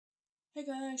Hey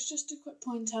guys, just a quick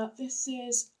point out, this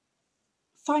is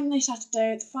finally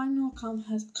Saturday, the final come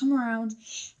has come around,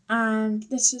 and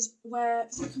this is where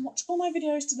you can watch all my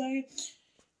videos today.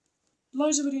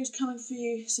 Loads of videos coming for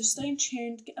you, so stay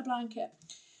tuned, get a blanket.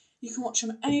 You can watch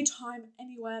them anytime,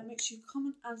 anywhere. Make sure you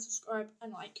comment and subscribe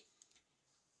and like.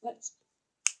 Let's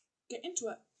get into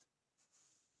it.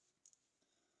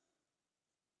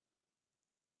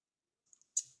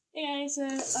 Hey guys,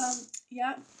 so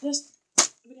yeah, this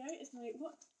video is going to be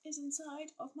what is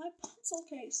inside of my pencil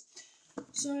case.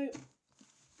 So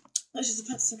this is the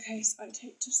pencil case I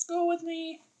take to school with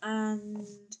me, and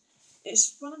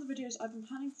it's one of the videos I've been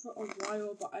planning for a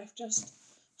while, but I've just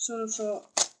sort of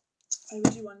thought I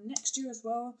would do one next year as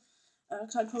well,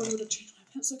 because I probably would have changed my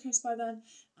pencil case by then,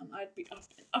 and I'd be up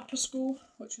in upper school,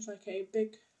 which is like a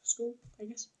big school, I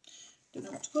guess. Don't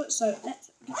know what to call it, so let's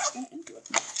get into it.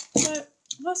 So,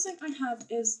 first thing I have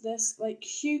is this like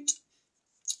cute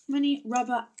mini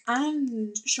rubber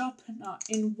and sharpener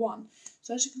in one.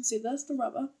 So as you can see, there's the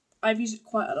rubber. I've used it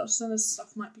quite a lot, so this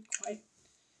stuff might be quite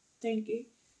dainty.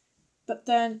 But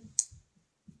then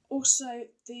also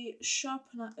the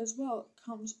sharpener as well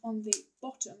comes on the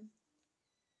bottom.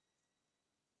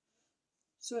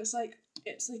 So it's like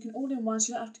an all-in-one, so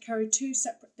you don't have to carry two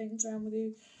separate things around with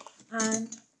you.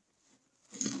 And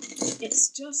it's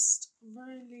just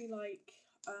really like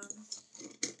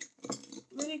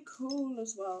really cool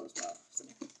as well. So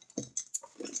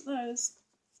those.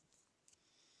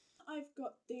 I've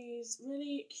got these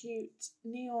really cute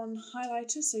neon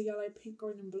highlighters, so yellow, pink,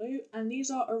 green and blue, and these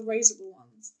are erasable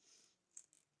ones.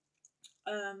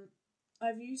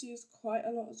 I've used these quite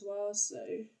a lot as well, so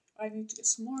I need to get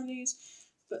some more of these,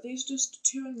 but these are just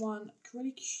 2-in-1,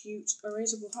 really cute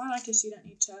erasable highlighters, so you don't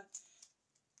need to,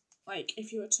 like,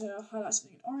 if you were to highlight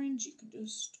something in orange, you can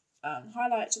just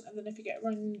highlight it, and then if you get it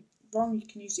wrong, you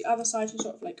can use the other side to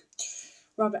sort of, like,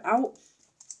 rub it out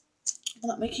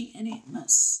without making any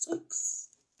mistakes.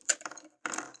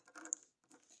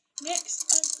 Next,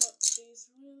 I've got these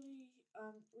really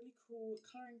cool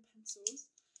colouring pencils.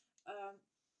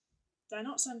 They're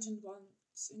not scented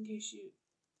ones, in case you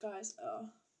guys are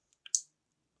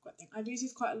quite think. I've used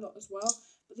these quite a lot as well,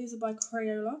 but these are by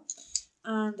Crayola,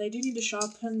 and they do need to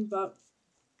sharpen, but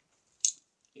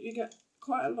you get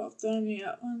quite a lot of them.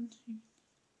 Yeah,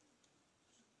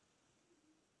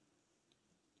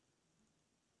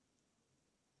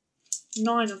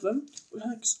 9 of them, which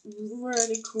looks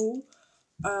really cool.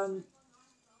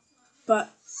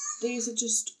 But these are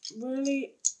just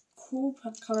really cool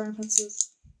colouring pencils,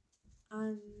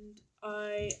 and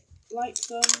I like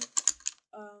them.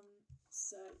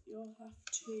 So you'll have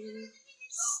to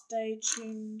stay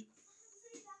tuned.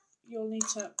 You'll need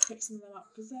to pick some of them up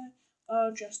because they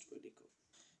are just really cool.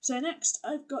 So next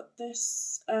I've got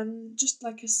this just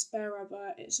like a spare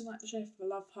rubber. It's in like the shape of a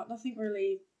love heart. Nothing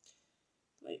really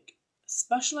like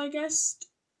special, I guess,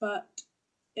 but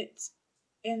it's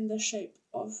in the shape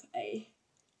of a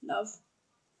love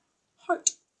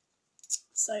heart.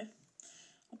 So I'll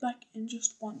be back in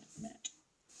just 1 minute.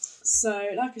 So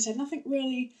like I said, nothing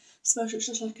really special. It's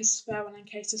just like a spare one in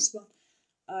case this one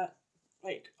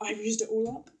like I've used it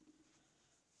all up,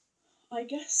 I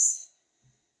guess.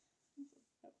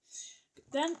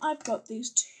 Then I've got these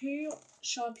 2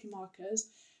 Sharpie markers,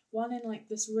 one in like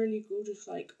this really gorgeous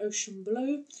like ocean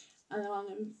blue, and then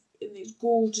one in these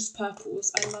gorgeous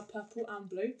purples. I love purple and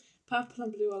blue. Purple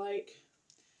and blue are like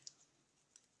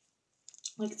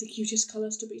the cutest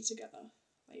colours to be together.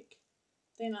 Like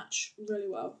they match really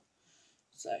well.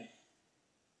 So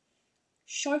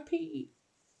Sharpie.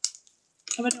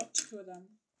 I don't know what to call them.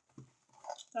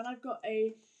 Then I've got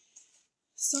a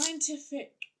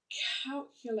scientific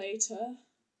calculator,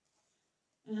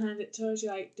 and it tells you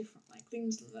like different like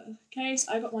things in the case.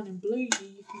 I got one in blue.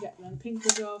 You can get one in pink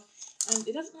as well, and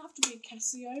it doesn't have to be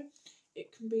Casio.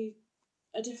 It can be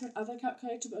a different other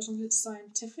calculator, but as long as it's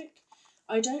scientific.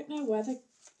 I don't know whether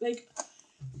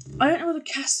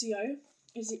Casio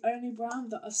is the only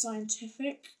brand that are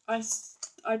scientific. I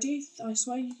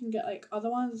swear you can get like other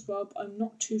ones as well, but I'm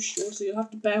not too sure, so you'll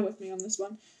have to bear with me on this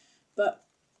one. But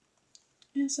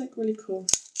yeah, it's like really cool.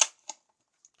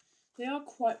 They are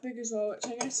quite big as well, which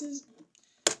I guess is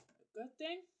a good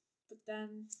thing. But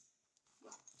then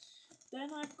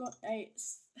I've got a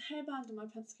hairband in my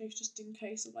pencil case just in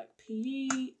case of like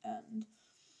PE, and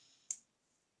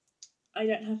I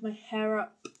don't have my hair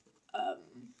up.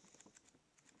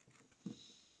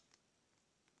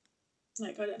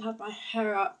 I don't have my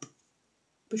hair up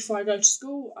before I go to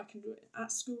school. I can do it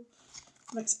at school.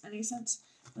 Makes any sense.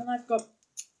 Then I've got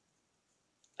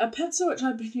a pencil which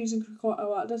I've been using for quite a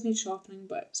while. It does need sharpening,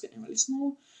 but it's getting really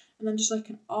small. And then just like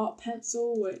an art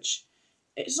pencil, which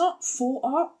it's not for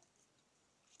art.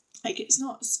 Like, it's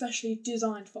not especially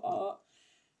designed for art.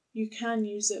 You can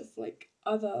use it for like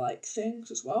other like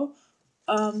things as well.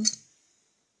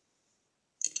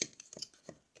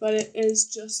 But it is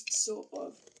just sort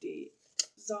of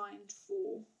designed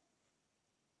for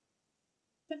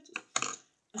pencils.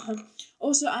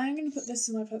 Also, I am going to put this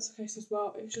in my pencil case as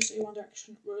well. It's just a One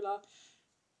Direction ruler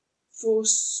for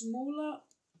smaller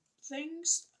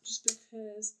things, just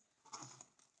because,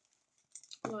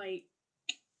 like,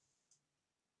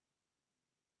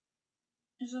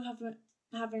 instead of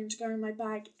having to go in my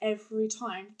bag every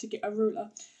time to get a ruler,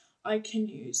 I can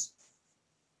use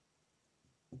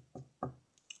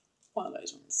one of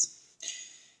those ones.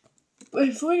 But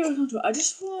before we go on to it, I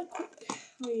just want to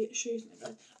quickly show you something,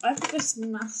 guys. I've got this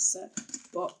math set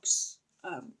box,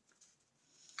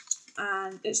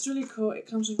 and it's really cool. It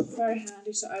comes in very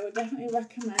handy, so I would definitely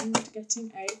recommend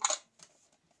getting a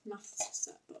math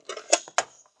set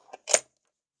box.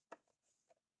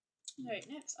 Okay,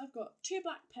 next I've got 2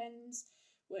 black pens,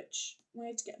 which we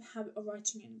need to get the habit of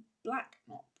writing in black,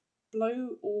 not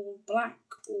blue or black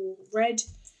or red.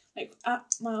 Like,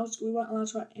 at my old school, we weren't allowed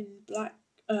to write in black.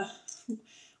 We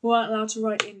weren't allowed to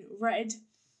write in red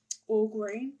or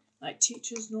green. Like,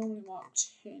 teachers normally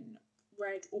marked in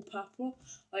red or purple.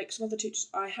 Like, some other teachers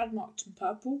I had marked in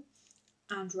purple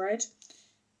and red,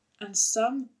 and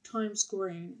sometimes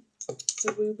green.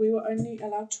 So we were only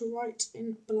allowed to write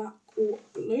in black or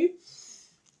blue,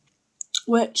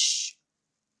 which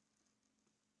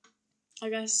I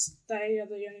guess they are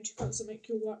the only 2 colours that make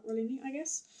your work really neat, I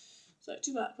guess. So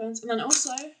 2 black pens, and then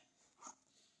also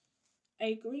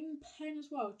a green pen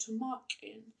as well to mark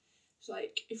in. So,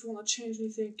 like, if you want to change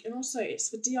anything, and also it's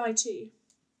for DIT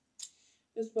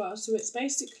as well. So it's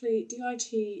basically,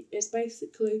 DIT is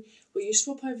basically where you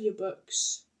swap over your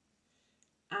books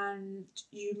and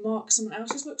you mark someone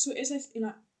else's book. So it is, you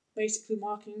know, basically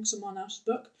marking someone else's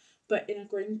book, but in a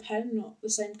green pen, not the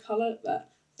same colour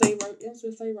that they wrote in. So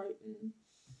if they wrote in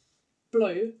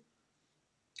blue,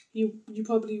 you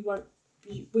probably won't.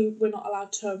 We're not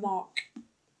allowed to mark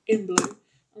in blue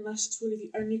unless it's really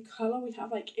the only colour we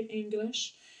have. Like in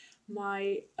English,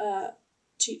 my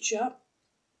teacher,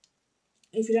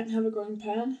 if you don't have a green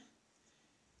pen,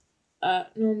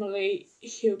 normally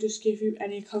he'll just give you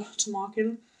any colour to mark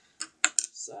in.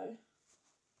 So,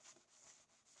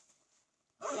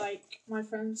 like, my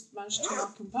friends managed to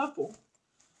mark in purple,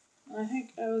 and I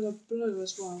think it was a blue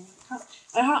as well. I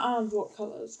can't remember what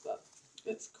colours, but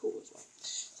it's cool as well.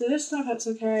 So this is my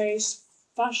pencil case,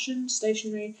 fashion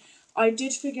stationery. I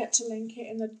did forget to link it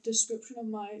in the description of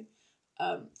my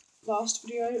last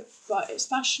video, but it's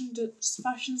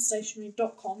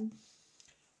fashionstationery.com.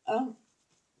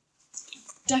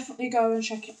 Definitely go and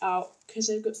check it out because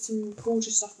they've got some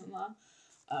gorgeous stuff in there.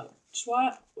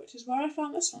 Which is where I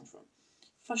found this one from,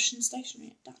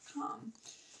 fashionstationery.com.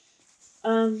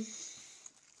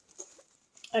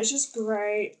 It's just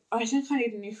great. I think I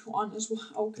need a new one as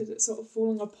well because it's sort of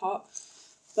falling apart.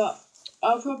 But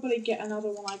I'll probably get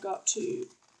another one I got to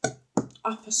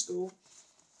upper school,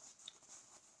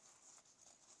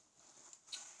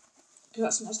 because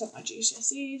that's when I start my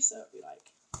GCSE, so it'll be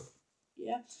like,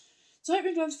 yeah. So I hope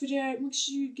you enjoyed this video. Make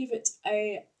sure you give it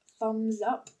a thumbs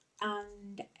up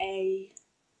and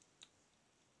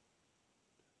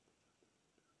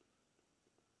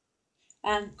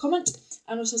comment,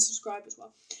 and also subscribe as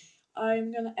well.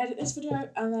 I'm going to edit this video,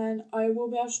 and then I will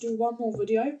be able to do one more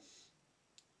video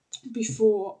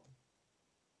before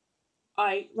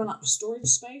I run out of storage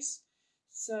space.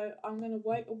 So I'm going to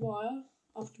wait a while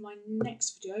after my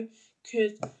next video,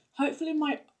 because hopefully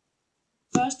my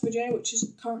first video, which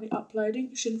is currently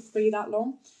uploading, shouldn't be that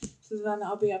long. So then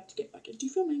I'll be able to get back into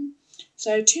filming.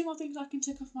 So 2 more things I can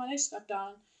tick off my list. I've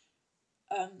done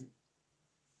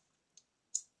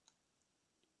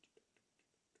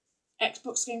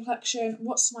Xbox game collection,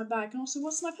 what's in my bag, and also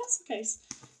what's in my pencil case.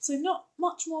 So not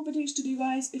much more videos to do,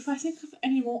 guys. If I think of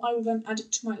any more, I will then add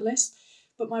it to my list.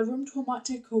 But my room tour might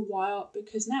take a while,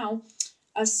 because now,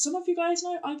 as some of you guys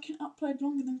know, I can upload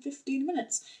longer than 15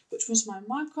 minutes, which means my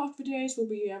Minecraft videos will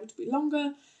be able to be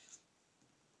longer,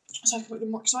 so I can make them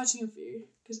more exciting for you.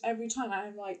 Because every time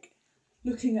I'm like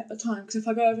looking at the time, because if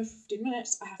I go over 15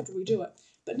 minutes, I have to redo it.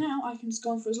 But now I can just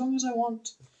go on for as long as I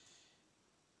want.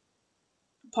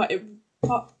 But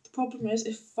the problem is,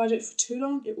 if I do it for too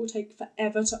long, it will take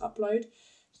forever to upload.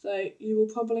 So you will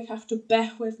probably have to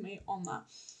bear with me on that.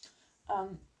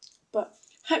 But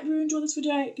hope you enjoyed this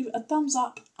video. Give it a thumbs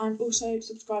up and also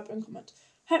subscribe and comment.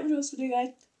 Hope you enjoyed this video,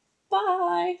 guys.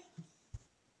 Bye!